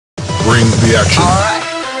bring the action. Alright,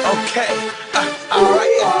 okay.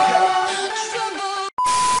 Alright, okay.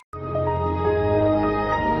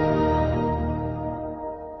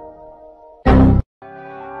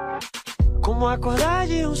 Como acordar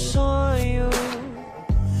de sonho,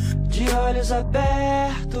 de olhos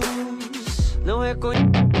abertos, não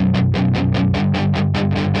reconheço.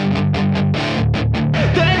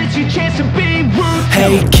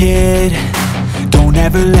 Hey kid, don't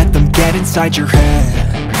ever let them get inside your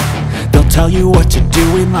head. They'll tell you what to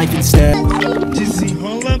do in life instead.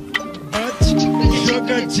 Desenrola, bate,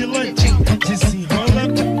 joga de ladinho. Desenrola,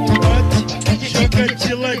 bate, joga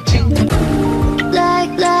de ladinho.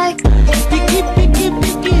 Like Pique, pique,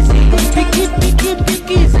 piquezinho, pique, pique,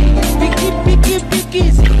 piquezinho, pique, pique,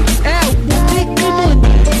 piquezinho. É o pique, mano.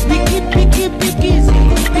 Pique, pique,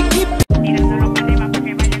 piquezinho, pique. Tira esa ropa arriba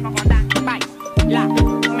porque vaya a concordar. Baila,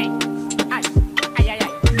 me, ay, ay, ay, ay,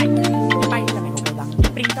 ay. Baila, me concorda.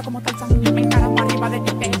 Brinca como Tarzán, me encaramo arriba de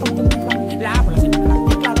ti, te como un plan. La bola se me plan,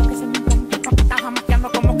 claro que se me plan. Estás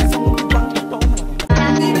jamaqueando como que son un plan.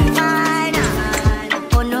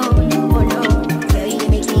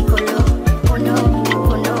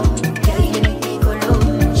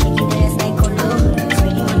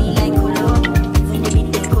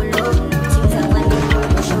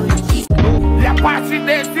 E a partir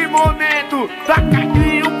desse momento, tá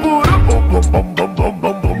caguinho puro. Bum, bum, bum, bum, bum,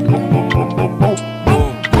 bum, bum, bum, bum, bum, bum, bum.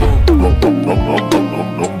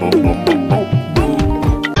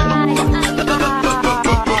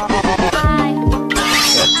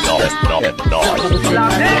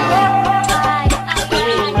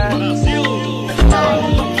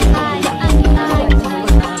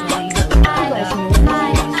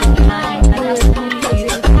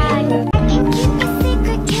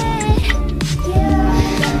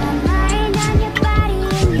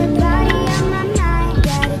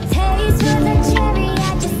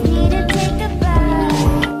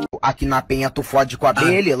 Aqui na penha tu fode com a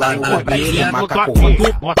abelha, lá no abelha é macaco.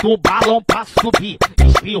 Bota o balão pra subir,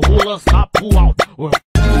 espirro lança pro alto.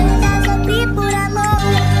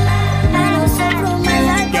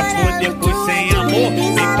 Quer foder por sem amor,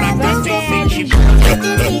 vem pra cá sem sentimento.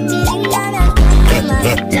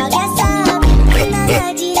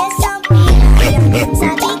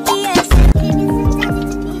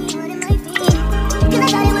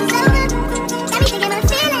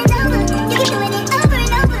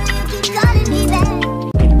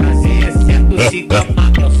 Se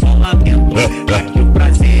gama, eu só lamento. Aqui o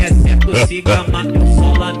prazer é certo, se gama, eu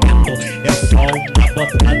só lamento. É só uma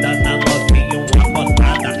botada na novinha, uma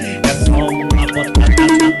botada. É só uma botada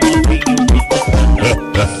na novinha, uma botada.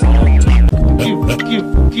 É só uma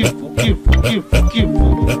kifo.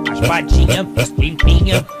 Raspadinha,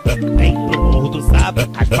 limpinha, vem pro morro do sábado.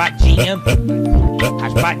 Raspadinha,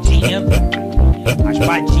 raspadinha,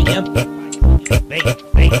 raspadinha.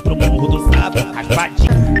 Vem pro morro do sábado,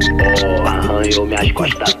 raspadinha. Oh, arranhou minhas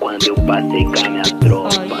costas quando eu passei com a minha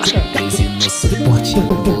tropa. 13 no suporte,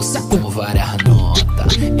 bolsa com várias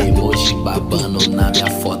notas. Emoji babando na minha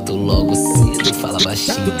foto logo cedo. Fala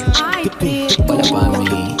baixinho, olha pra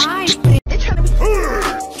mim.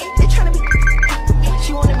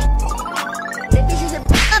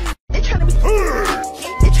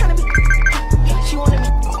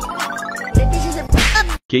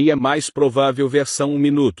 Quem é mais provável versão 1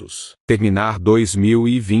 minutos. Terminar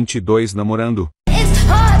 2022 namorando.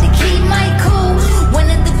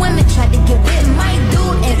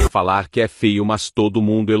 Falar que é feio, mas todo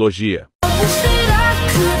mundo elogia.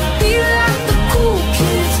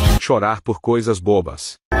 Chorar por coisas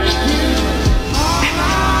bobas.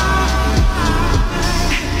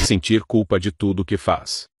 Sentir culpa de tudo que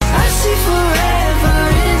faz.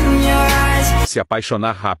 Se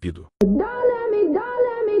apaixonar rápido.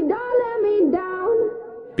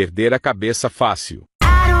 Perder a cabeça fácil.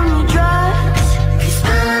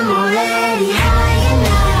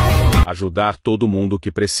 Ajudar todo mundo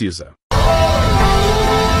que precisa.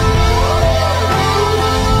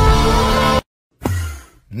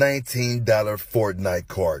 $19 Fortnite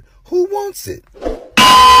card. Who wants it?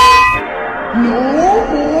 No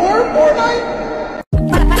more Fortnite?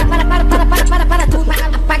 Para tudo,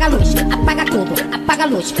 apaga a luz, apaga tudo, apaga a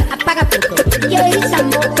luz, apaga tudo. E eu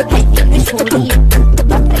chamou, não escolhi,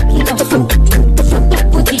 aqui não sou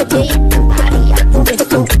o DJ, Maria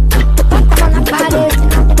começou, na parede.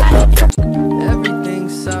 Everything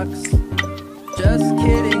sucks, just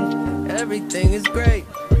kidding, everything is great.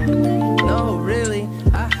 No, really,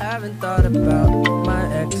 I haven't thought about my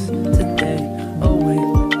ex today. Oh wait,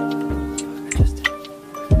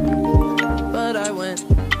 but I went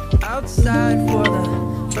outside for the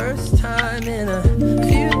first time in a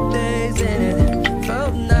few days and it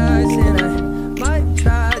felt nice.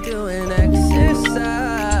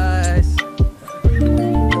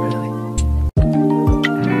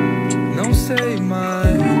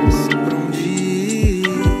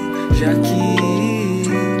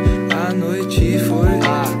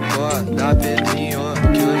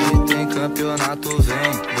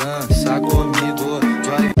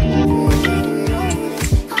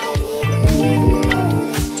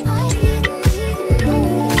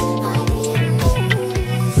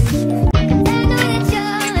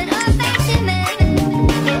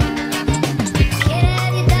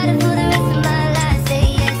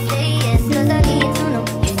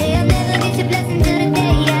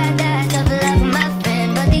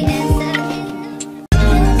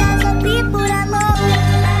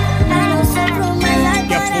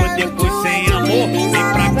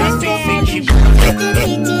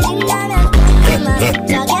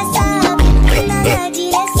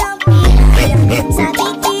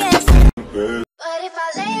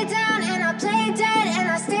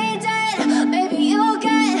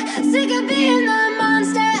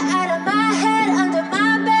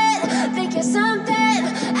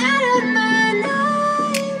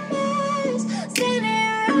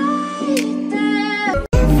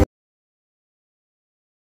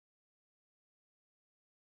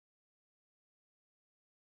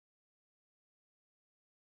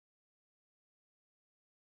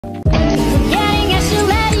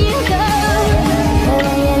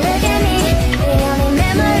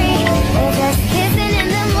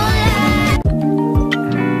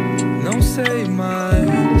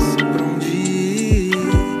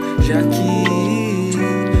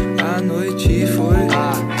 noite foi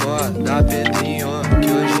acorda, Pedrinho,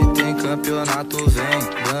 que hoje tem campeonato. Vem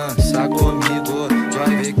dança comigo,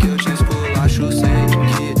 vai ver que eu te esculacho. Sei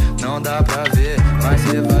que não dá pra ver, mas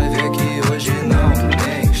cê vai ver que hoje não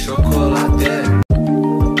tem chocolate.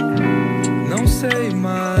 Não sei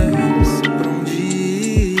mais pra onde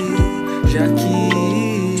ir, já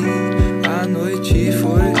que a noite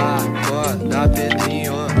foi acorda,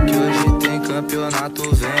 Pedrinho, que hoje tem campeonato.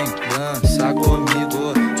 Vem dança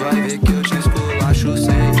comigo, vai ver que eu te esculacho.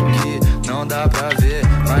 Sei que não dá pra ver,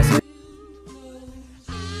 mas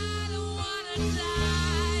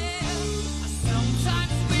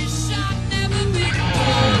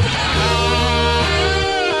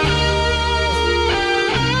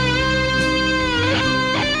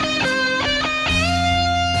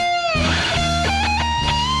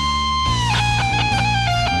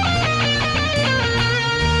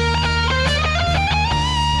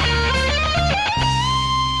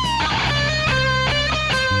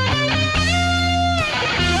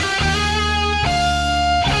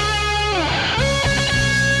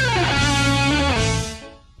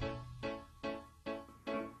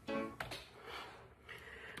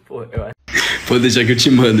pode deixar que eu te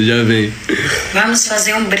mando, já vem. Vamos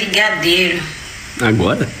fazer um brigadeiro.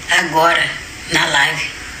 Agora? Agora, na live.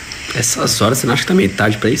 Essas horas, você não acha que tá meio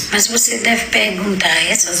tarde pra isso? Mas você deve perguntar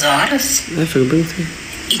essas horas? É, foi o que eu perguntei.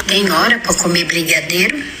 E tem hora pra comer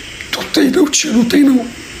brigadeiro? Não tem não, tio, não tem não.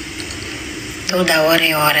 Toda hora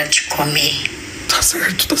é hora de comer. Tá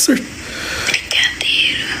certo, tá certo.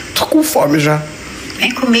 Brigadeiro. Tô com fome já.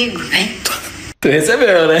 Vem comigo, vem. Tu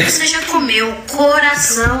recebeu, né? Você já comeu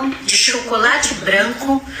coração de chocolate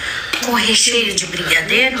branco com recheio de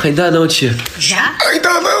brigadeiro? Ainda não, tia. Já?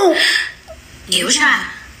 Ainda não. Eu já.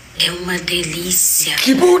 É uma delícia.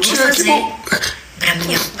 Que bom, tia, Vou fazer que bom. pra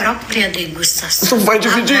minha própria degustação. Tu vai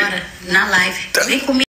dividir? Agora, na live. Vem comigo.